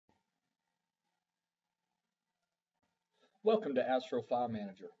Welcome to ASTRO File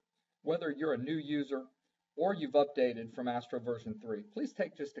Manager. Whether you're a new user or you've updated from ASTRO version 3, please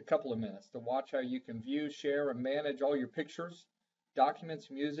take just a couple of minutes to watch how you can view, share, and manage all your pictures, documents,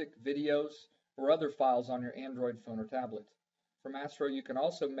 music, videos, or other files on your Android phone or tablet. From ASTRO, you can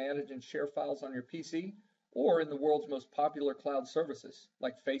also manage and share files on your PC or in the world's most popular cloud services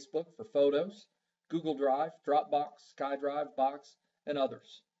like Facebook for photos, Google Drive, Dropbox, SkyDrive, Box, and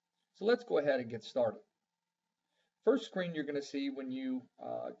others. So let's go ahead and get started. First screen you're going to see when you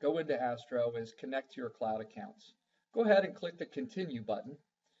go into ASTRO is connect to your cloud accounts. Go ahead and click the continue button.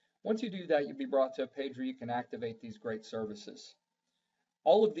 Once you do that, you'll be brought to a page where you can activate these great services.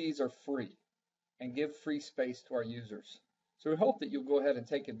 All of these are free and give free space to our users. So we hope that you'll go ahead and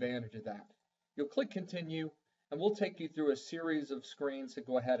take advantage of that. You'll click continue and we'll take you through a series of screens to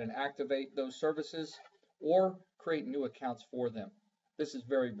go ahead and activate those services or create new accounts for them. This is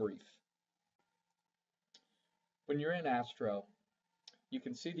very brief. When you're in ASTRO, you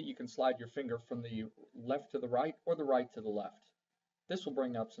can see that you can slide your finger from the left to the right or the right to the left. This will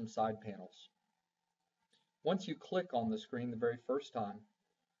bring up some side panels. Once you click on the screen the very first time,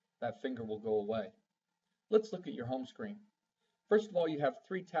 that finger will go away. Let's look at your home screen. First of all, you have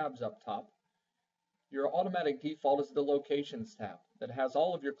three tabs up top. Your automatic default is the Locations tab that has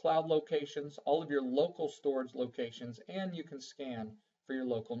all of your cloud locations, all of your local storage locations, and you can scan for your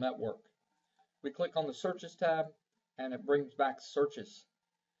local network. We click on the Searches tab and it brings back searches.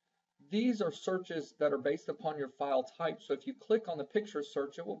 These are searches that are based upon your file type, so if you click on the picture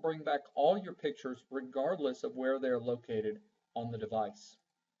search, it will bring back all your pictures regardless of where they're located on the device.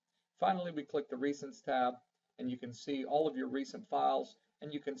 Finally, we click the Recents tab and you can see all of your recent files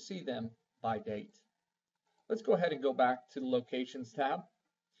and you can see them by date. Let's go ahead and go back to the Locations tab.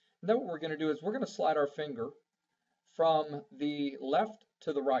 And then what we're going to do is we're going to slide our finger from the left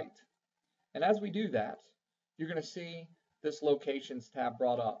to the right. And as we do that, you're going to see this Locations tab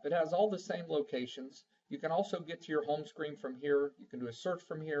brought up. It has all the same locations. You can also get to your home screen from here. You can do a search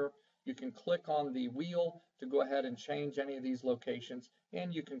from here. You can click on the wheel to go ahead and change any of these locations,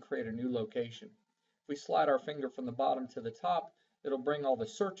 and you can create a new location. If we slide our finger from the bottom to the top, it'll bring all the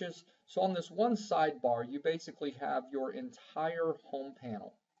searches. So on this one sidebar, you basically have your entire home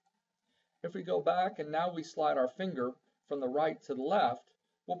panel. If we go back and now we slide our finger from the right to the left,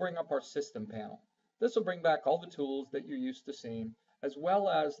 we'll bring up our System panel. This will bring back all the tools that you're used to seeing, as well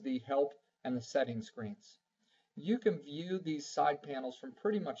as the help and the settings screens. You can view these side panels from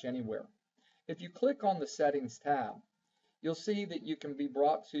pretty much anywhere. If you click on the Settings tab, you'll see that you can be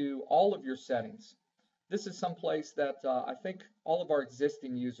brought to all of your settings. This is someplace that I think all of our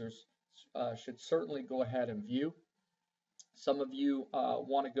existing users should certainly go ahead and view. Some of you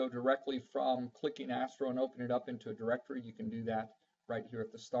want to go directly from clicking ASTRO and open it up into a directory. You can do that right here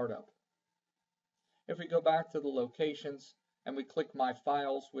at the startup. If we go back to the Locations and we click My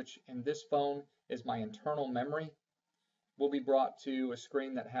Files, which in this phone is my internal memory, we'll be brought to a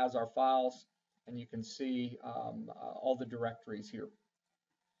screen that has our files and you can see all the directories here.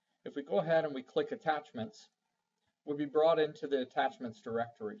 If we go ahead and we click Attachments, we'll be brought into the Attachments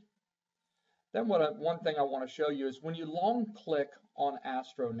directory. Then one thing I want to show you is when you long click on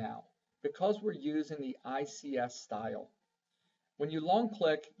ASTRO now, because we're using the ICS style, when you long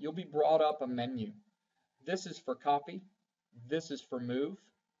click, you'll be brought up a menu. This is for copy, this is for move,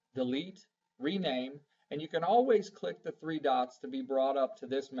 delete, rename, and you can always click the three dots to be brought up to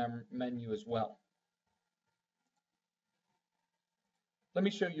this menu as well. Let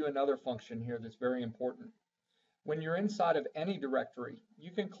me show you another function here that's very important. When you're inside of any directory, you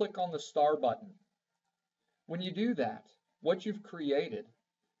can click on the star button. When you do that, what you've created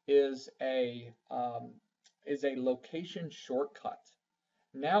is a location shortcut.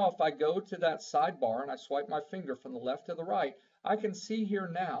 Now if I go to that sidebar and I swipe my finger from the left to the right, I can see here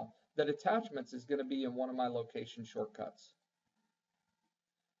now that Attachments is going to be in one of my location shortcuts.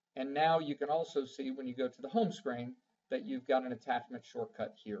 And now you can also see when you go to the home screen that you've got an attachment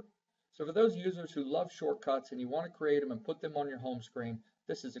shortcut here. So for those users who love shortcuts and you want to create them and put them on your home screen,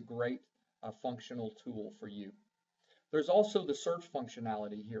 this is a great functional tool for you. There's also the search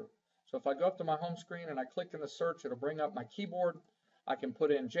functionality here. So if I go up to my home screen and I click in the search, it'll bring up my keyboard. I can put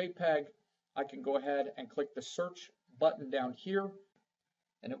in JPEG. I can go ahead and click the search button down here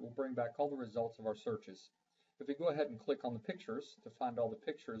and it will bring back all the results of our searches. If we go ahead and click on the pictures to find all the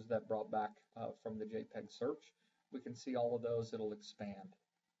pictures that brought back from the JPEG search, we can see all of those. It'll expand.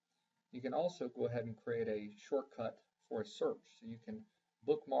 You can also go ahead and create a shortcut for a search. So you can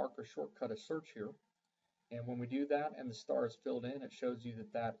bookmark or shortcut a search here. And when we do that and the star is filled in, it shows you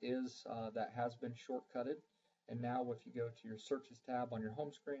that that has been shortcutted. And now if you go to your Searches tab on your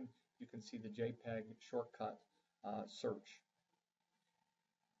home screen, you can see the JPEG shortcut search.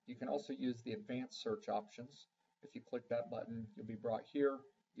 You can also use the advanced search options. If you click that button, you'll be brought here.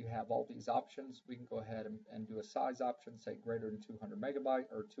 You have all these options. We can go ahead and do a size option, say greater than 200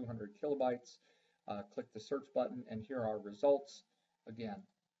 megabyte or 200 kilobytes. Click the search button, and here are our results. Again,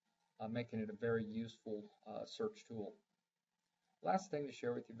 making it a very useful search tool. Last thing to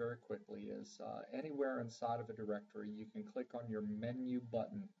share with you very quickly is anywhere inside of a directory, you can click on your menu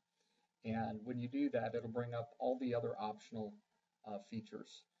button. And when you do that, it'll bring up all the other optional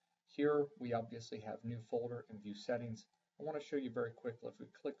features. Here, we obviously have new folder and view settings. I want to show you very quickly. If we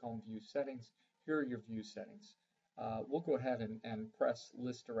click on view settings, here are your view settings. We'll go ahead and press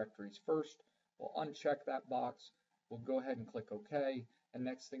list directories first. We'll uncheck that box. We'll go ahead and click OK. And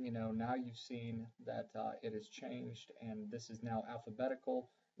next thing you know, now you've seen that it has changed, and this is now alphabetical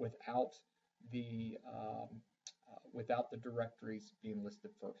without the directories being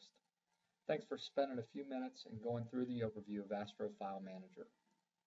listed first. Thanks for spending a few minutes and going through the overview of ASTRO File Manager.